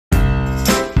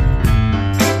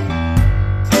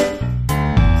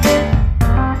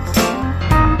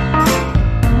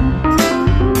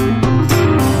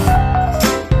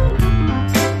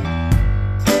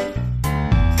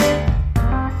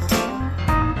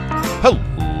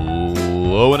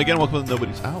Hello, and again, welcome to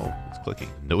Nobody's... Ow, it's clicking.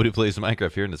 Nobody Plays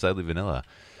Minecraft here in Decidedly Vanilla.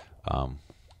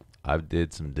 I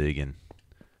did some digging.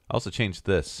 I also changed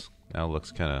this. Now it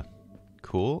looks kind of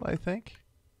cool, I think.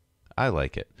 I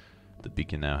like it. The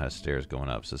beacon now has stairs going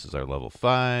up. So this is our level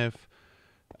 5.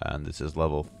 And this is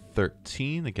level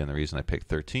 13. Again, the reason I picked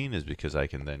 13 is because I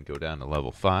can then go down to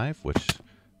level 5, which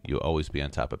you'll always be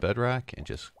on top of bedrock, and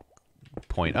just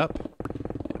point up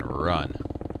and run.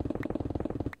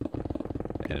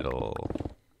 And it'll...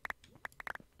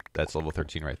 That's level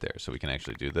 13 right there. So we can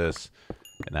actually do this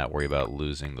and not worry about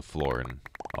losing the floor and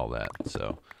all that.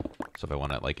 So if I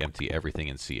want to like empty everything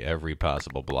and see every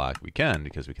possible block, we can,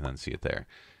 because we can then see it there.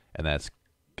 And that's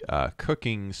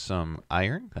cooking some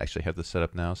iron. I actually have this set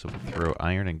up now, so we'll throw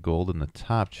iron and gold in the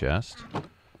top chest.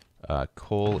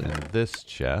 Coal in this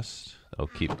chest. It'll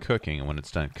keep cooking, and when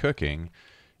it's done cooking,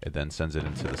 it then sends it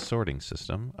into the sorting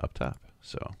system up top.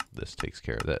 So this takes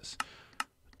care of this.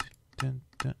 And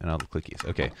all the clickies.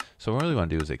 Okay, so what we really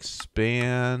want to do is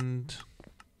expand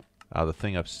the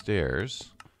thing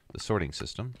upstairs, the sorting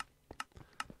system,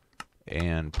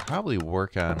 and probably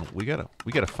work on. We gotta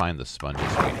find the sponges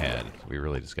we had. We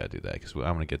really just gotta do that because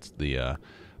I want to get the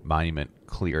monument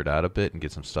cleared out a bit and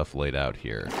get some stuff laid out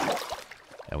here.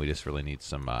 And we just really need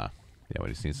some. We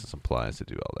just need some supplies to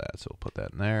do all that. So we'll put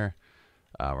that in there.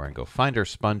 We're gonna go find our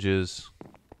sponges.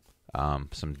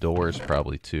 Some doors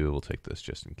probably too. We'll take this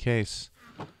just in case.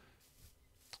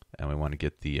 And we want to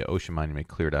get the ocean monument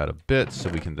cleared out a bit so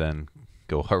we can then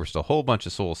go harvest a whole bunch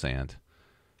of soul sand.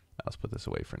 Let's put this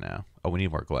away for now. Oh, we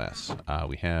need more glass.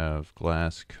 We have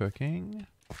glass cooking.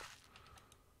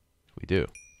 We do.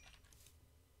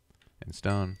 And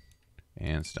stone.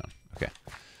 And stone. Okay.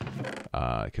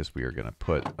 Because we are going to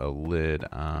put a lid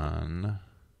on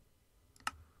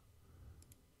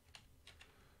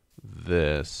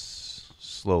this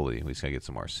slowly. We just got to get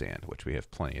some more sand, which we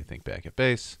have plenty, I think, back at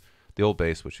base. The old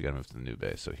base, which we got to move to the new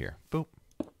base. So here. Boom.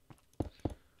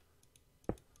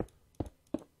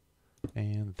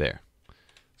 And there.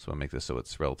 So I'll make this so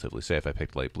it's relatively safe. I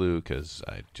picked light blue because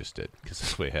I just did, because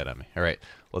it's way ahead on me. All right.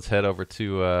 Let's head over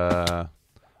to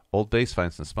old base,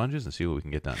 find some sponges, and see what we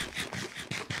can get done.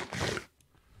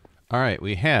 All right.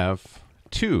 We have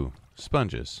 2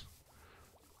 sponges.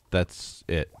 That's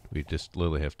it. We just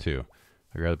literally have 2.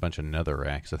 I grabbed a bunch of nether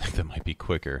racks. I think that might be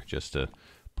quicker just to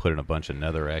put in a bunch of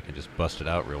nether rack and just bust it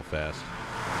out real fast.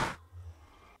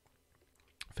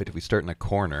 In fact, if we start in a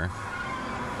corner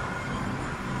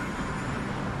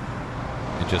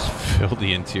and just fill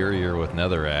the interior with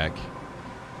netherrack,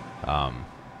 and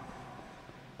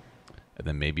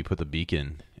then maybe put the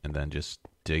beacon and then just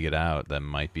dig it out, that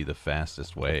might be the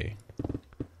fastest way.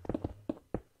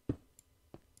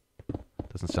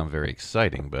 Doesn't sound very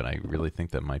exciting, but I really think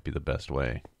that might be the best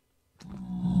way.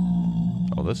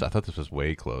 Oh, I thought this was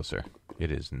way closer.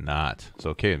 It is not. So,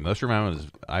 okay, Mushroom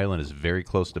Island is very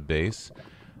close to base.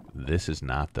 This is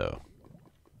not, though.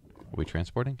 Are we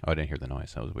transporting? Oh, I didn't hear the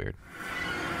noise. That was weird.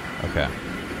 Okay.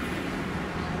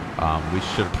 We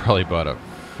should have probably bought a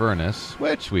furnace,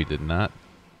 which we did not.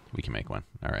 We can make one.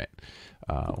 All right.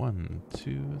 1,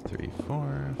 2, 3,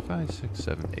 4, 5, 6,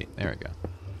 7, 8. There we go.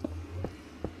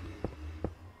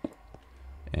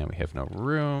 And we have no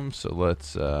room, so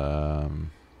let's toss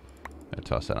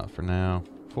that out for now.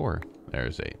 4.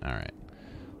 There's 8. All right.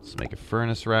 Let's make a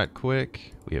furnace right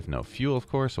quick. We have no fuel, of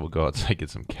course, so we'll go outside, get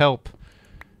some kelp,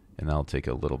 and that'll take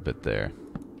a little bit there.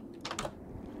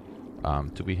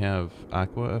 Do we have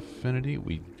aqua affinity?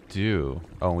 We do.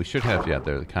 Oh, we should have, yeah,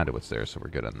 the conduit's there, so we're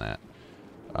good on that.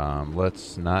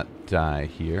 Let's not die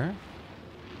here.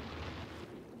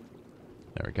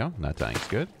 There we go. Not dying is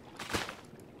good.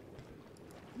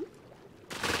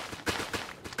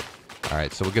 All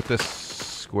right, so we'll get this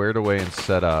squared away and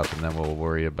set up, and then we'll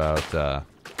worry about,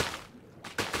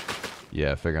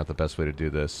 figuring out the best way to do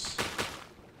this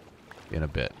in a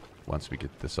bit, once we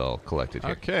get this all collected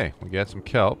here. Okay, we got some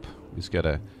kelp. We just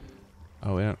gotta,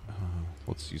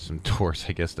 let's use some doors,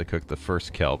 I guess, to cook the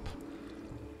first kelp.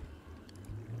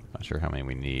 Not sure how many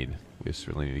we need. We just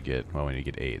really need to get, we need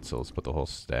to get 8, so let's put the whole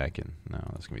stack in. No,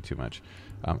 that's gonna be too much.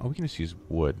 We can just use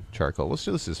wood, charcoal. Let's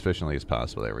do this as efficiently as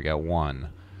possible. There, we got 1.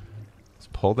 Let's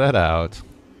pull that out.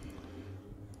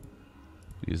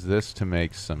 Use this to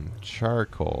make some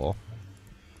charcoal.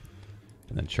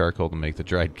 And then charcoal to make the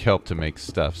dried kelp to make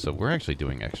stuff. So we're actually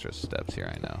doing extra steps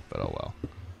here, I know, but oh well.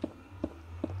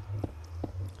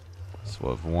 So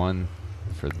we'll have 1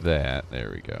 for that.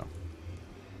 There we go.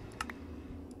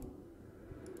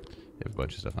 Have a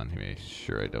bunch of stuff on here.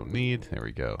 Sure I don't need. There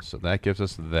we go. So that gives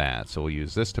us that. So we'll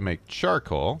use this to make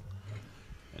charcoal.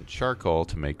 And charcoal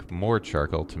to make more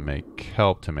charcoal, to make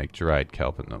kelp, to make dried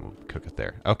kelp, and then we'll cook it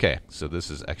there. Okay, so this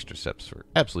is extra steps for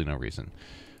absolutely no reason.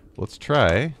 Let's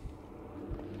try.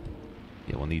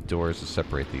 Yeah, we'll need doors to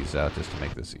separate these out just to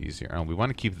make this easier. We want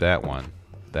to keep that one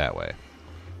that way.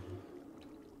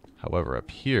 However, up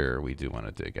here, we do want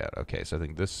to dig out. Okay, so I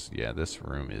think this, yeah, this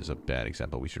room is a bad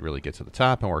example. We should really get to the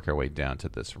top and work our way down to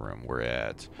this room. We're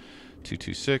at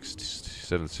 226,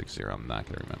 760. I'm not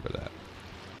going to remember that.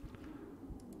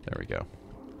 There we go.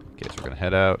 Okay, so we're going to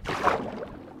head out.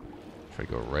 Try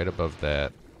to go right above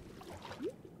that.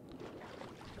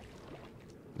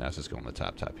 Now it's just going to the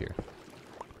top here.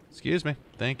 Excuse me.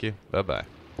 Thank you. Bye-bye.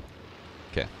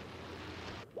 Okay.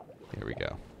 Here we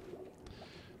go.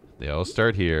 They all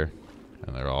start here,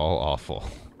 and they're all awful.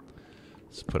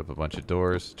 Let's put up a bunch of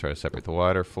doors, try to separate the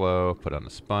water flow, put on the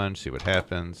sponge, see what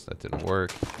happens. That didn't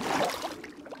work.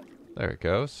 There it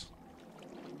goes.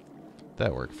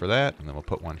 That worked for that, and then we'll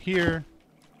put one here.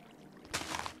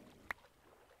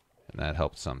 And that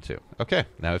helped some too. Okay,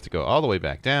 now we have to go all the way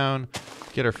back down,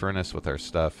 get our furnace with our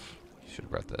stuff. You should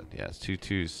have brought that. Yeah, it's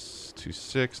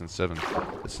 226 and 7.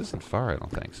 This isn't far, I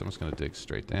don't think, so I'm just going to dig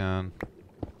straight down.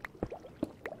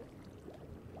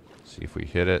 See if we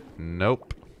hit it.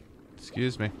 Nope.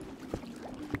 Excuse me.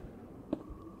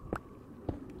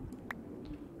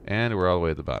 And we're all the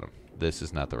way at the bottom. This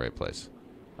is not the right place.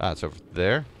 Ah, it's over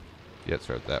there? Yeah, it's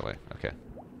right that way. Okay.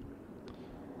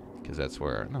 Because that's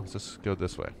where... No, let's just go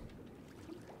this way.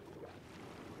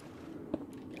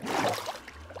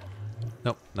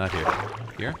 Nope, not here.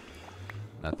 Here?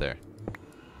 Not there.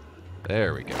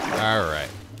 There we go. Alright.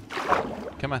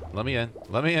 Come on, let me in.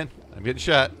 Let me in. I'm getting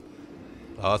shot.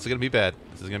 Oh, this is going to be bad.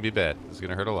 This is going to be bad. This is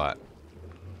going to hurt a lot.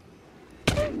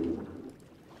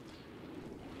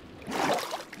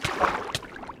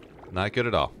 Not good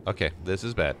at all. Okay, this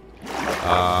is bad.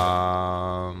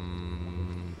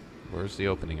 Where's the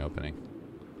opening? Here?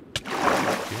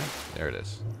 There it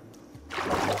is. Do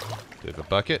we have a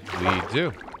bucket? We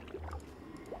do.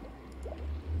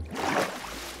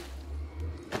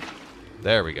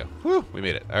 There we go. Whew, we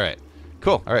made it. All right.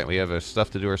 Cool. All right, we have our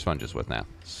stuff to do our sponges with now.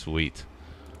 Sweet.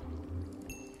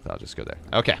 I'll just go there.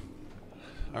 Okay.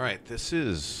 All right, this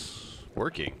is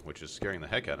working, which is scaring the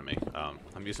heck out of me.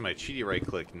 I'm using my cheaty right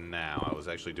click now. I was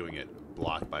actually doing it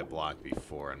block by block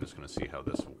before. I'm just going to see how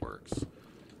this works.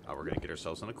 We're going to get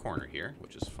ourselves in a corner here,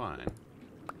 which is fine.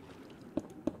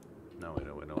 No, we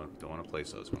don't want to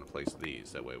place those. We want to place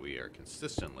these. That way we are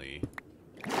consistently...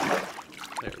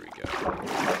 There we go.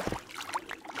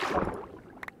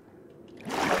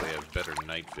 We have better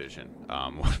night vision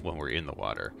when we're in the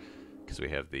water, because we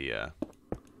have the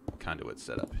conduit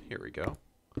set up. Here we go.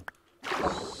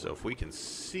 So if we can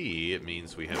see, it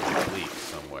means we have a leak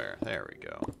somewhere. There we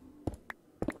go.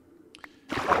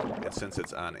 And since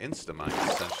it's on Instamine,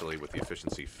 essentially with the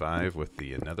efficiency 5 with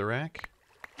the netherrack,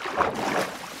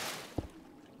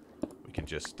 we can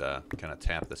just kind of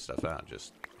tap this stuff out.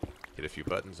 Just hit a few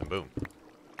buttons and boom.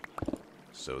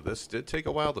 So this did take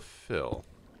a while to fill.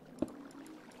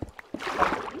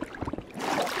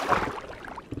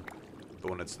 But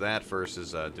when it's that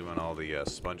versus doing all the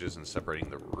sponges and separating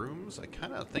the rooms, I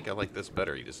kind of think I like this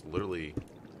better. You just literally...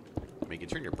 I mean, you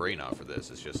can turn your brain off for this.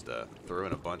 It's just throw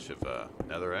in a bunch of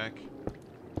netherrack,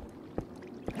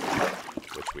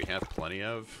 which we have plenty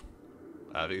of,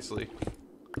 obviously.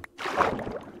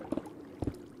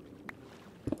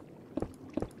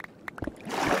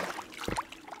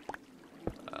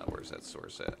 Where's that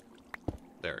source at?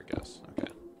 There it goes.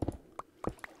 Okay.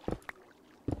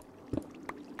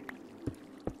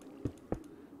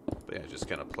 But yeah, just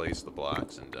kind of place the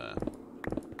blocks, and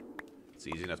it's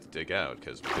easy enough to dig out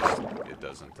because it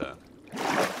doesn't.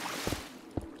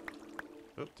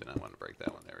 Oop, did not want to break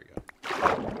that one. There we go.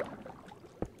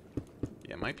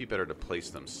 Yeah, it might be better to place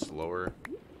them slower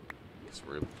because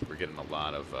we're getting a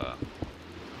lot of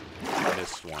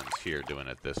missed ones here doing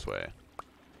it this way.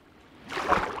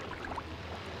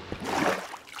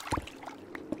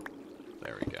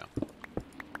 There we go.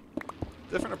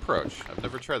 Different approach. I've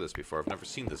never tried this before. I've never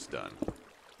seen this done.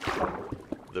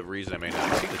 The reason I may not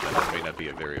have seen it done is it may not be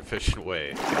a very efficient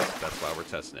way. That's why we're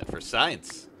testing it for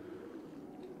science.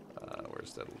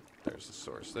 Where's that? There's the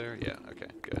source there. Yeah. Okay.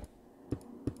 Good.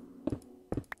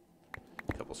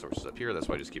 A couple sources up here. That's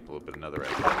why I just keep a little bit of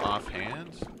netherrack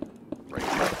offhand. Right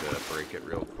click to break it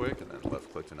real quick, and then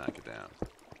left click to knock it down.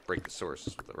 Break the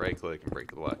sources with the right click and break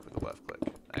the block with the left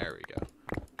click. There we go.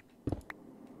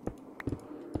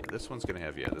 Yeah, this one's gonna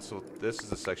have this is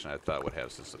the section I thought would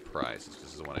have some surprises.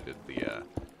 This is when I did the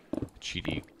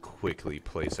cheaty quickly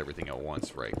place everything at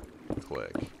once right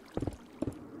click.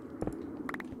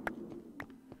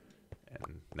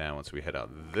 And now, once we head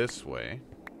out this way,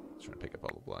 let's try to pick up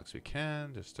all the blocks we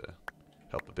can, just to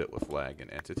help a bit with lag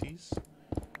and entities.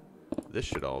 This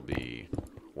should all be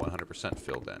 100%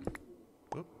 filled in.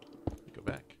 Whoop, go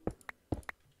back.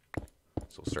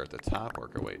 So we'll start at the top,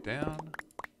 work our way down.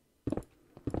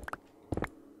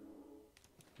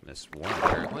 Missed one,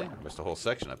 apparently. Missed a whole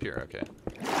section up here, okay.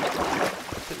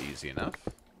 That's easy enough.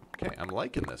 Okay, I'm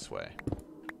liking this way.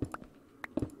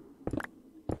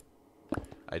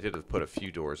 I did put a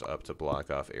few doors up to block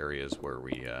off areas where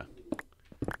we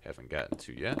haven't gotten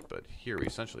to yet, but here we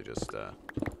essentially just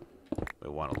we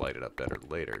want to light it up better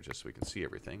later just so we can see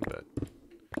everything, but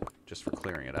just for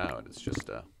clearing it out, it's just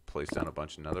place down a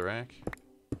bunch of netherrack,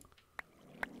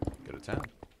 go to town.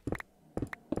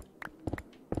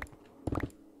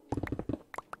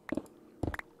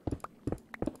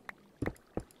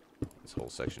 This whole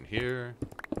section here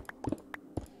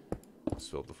is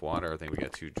filled with water. I think we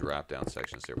got 2 drop down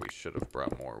sections there. We should have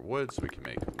brought more wood so we can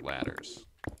make ladders.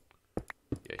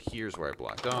 Yeah, here's where I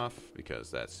blocked off because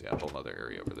that's a whole other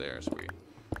area over there. So we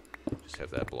just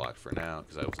have that blocked for now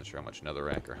because I wasn't sure how much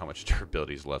netherrack or how much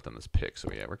durability is left on this pick. So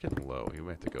yeah, we're getting low. We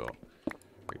might have to go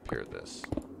repair this.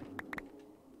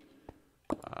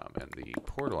 And the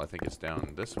portal, I think it's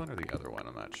down this one or the other one.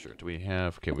 I'm not sure. Do we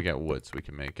have? Okay, we got wood, so we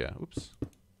can make. Oops.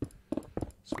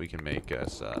 So we can make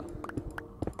us.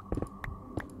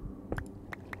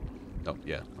 Oh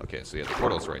yeah. Okay, so yeah, the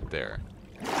portal's right there.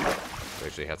 We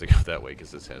actually have to go that way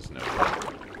because this has no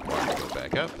water to go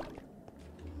back up.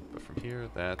 But from here,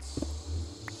 that's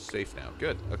safe now.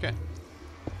 Good. Okay.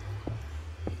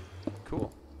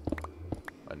 Cool.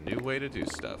 A new way to do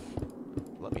stuff.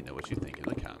 Let me know what you think in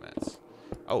the comments.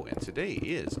 Oh, and today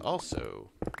is also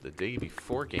the day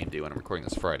before game day when I'm recording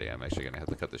this Friday. I'm actually going to have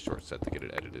to cut this short set to get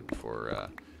it edited before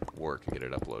work and get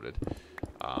it uploaded.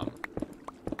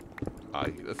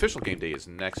 Official game day is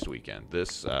next weekend.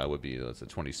 This would be the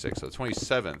 26th. So the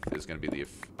 27th is going to be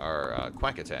our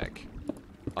Quack Attack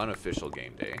unofficial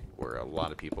game day, where a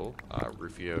lot of people,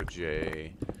 Rufio,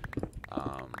 Jay,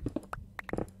 I'm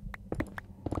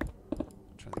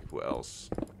trying to think who else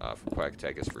from Quack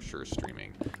Attack is for sure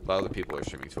streaming. A lot of the people are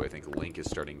streaming too. I think Link is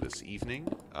starting this evening.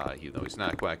 Even though he's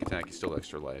not Quack Attack, he's still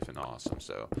Extra Life and awesome.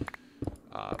 So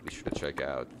be sure to check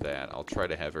out that. I'll try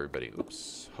to have everybody,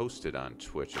 hosted on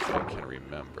Twitch if I can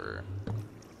remember.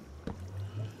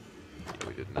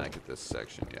 We did not get this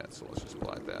section yet, so let's just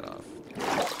block that off.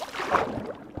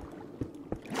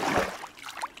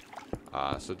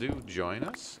 So do join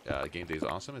us. Game day is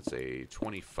awesome. It's a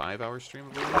 25-hour stream,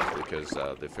 I believe, because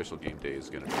the official game day is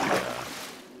going to be...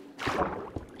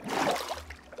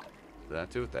 Did that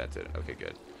do it? That did it. Okay,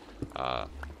 good.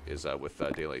 Is with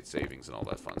daylight savings and all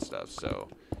that fun stuff. So,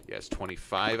 yes,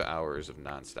 25 hours of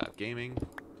non-stop gaming.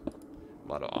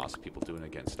 A lot of awesome people doing it.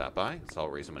 Again, stop by. It's all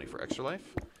raising money for Extra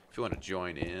Life. If you want to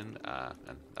join in,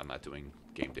 and I'm not doing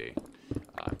game day.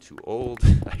 I'm too old.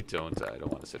 I don't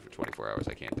want to sit for 24 hours.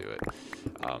 I can't do it.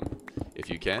 If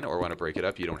you can or want to break it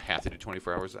up, you don't have to do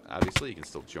 24 hours. Obviously, you can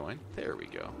still join. There we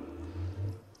go.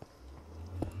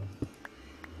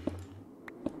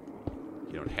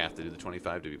 You don't have to do the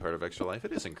 25 to be part of Extra Life.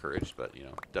 It is encouraged, but, you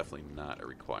know, definitely not a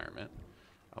requirement.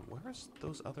 Where are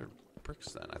those other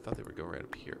bricks then? I thought they would go right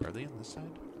up here. Are they on this side?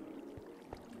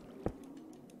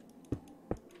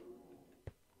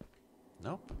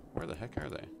 Nope. Where the heck are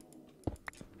they?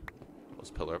 Let's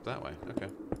pillar up that way. Okay.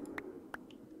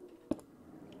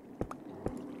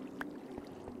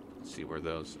 Let's see where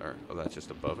those are. Oh, that's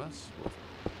just above us?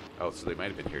 Oh, so they might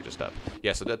have been here just up.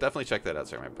 Yeah, so definitely check that out.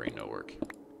 Sorry, my brain no work.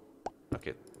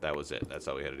 Okay, that was it. That's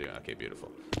all we had to do. Okay,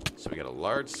 beautiful. So we got a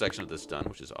large section of this done,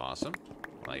 which is awesome.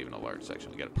 Not even a large section.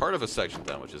 We got a part of a section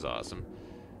done, which is awesome.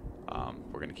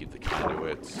 We're going to keep the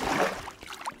conduits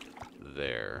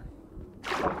there.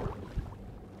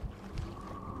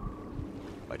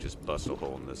 Might just bust a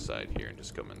hole in this side here and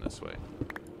just come in this way.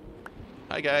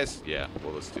 Hi, guys. Yeah,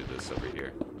 well, let's do this over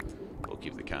here. We'll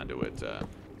keep the conduit, there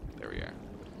we are,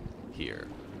 here.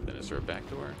 Then is there a back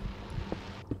door?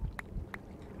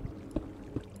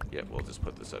 Yep, we'll just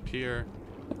put this up here.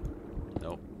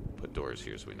 Nope. Put doors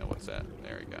here so we know what's at.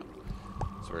 There we go.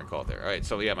 So we're going to call it there. All right,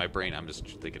 so yeah, my brain, I'm just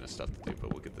thinking of stuff to do,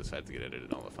 but we'll get this had to get edited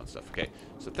and all that fun stuff. Okay,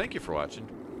 so thank you for watching.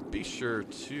 Be sure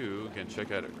to, again,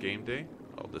 check out our game day.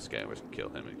 Oh, this guy, was kill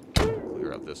him and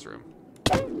clear out this room.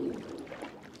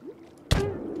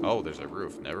 Oh, there's a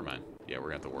roof. Never mind. Yeah, we're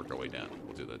going to have to work our way down.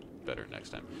 We'll do that better next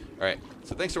time. All right,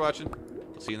 so thanks for watching.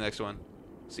 We'll see you in the next one.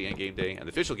 See you on game day. And the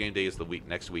official game day is the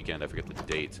next weekend. I forget the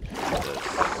date. The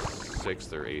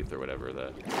 6th or 8th or whatever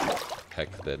the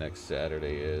heck the next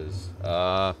Saturday is.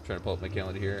 Trying to pull up my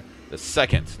calendar here. The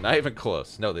 2nd. Not even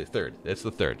close. No, the 3rd. It's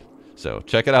the 3rd. So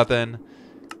check it out then.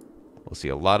 We'll see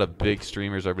a lot of big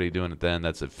streamers already doing it then.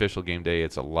 That's official game day.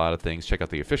 It's a lot of things. Check out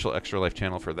the official Extra Life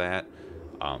channel for that.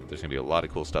 There's going to be a lot of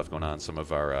cool stuff going on. Some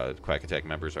of our Quack Attack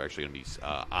members are actually going to be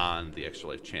on the Extra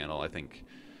Life channel. I think,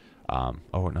 oh,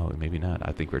 no, maybe not.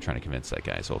 I think we're trying to convince that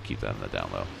guy, so we'll keep that on the down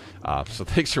low. So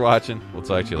thanks for watching. We'll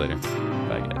talk to you later.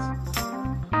 Bye,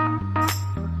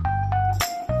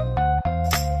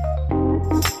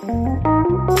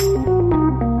 guys.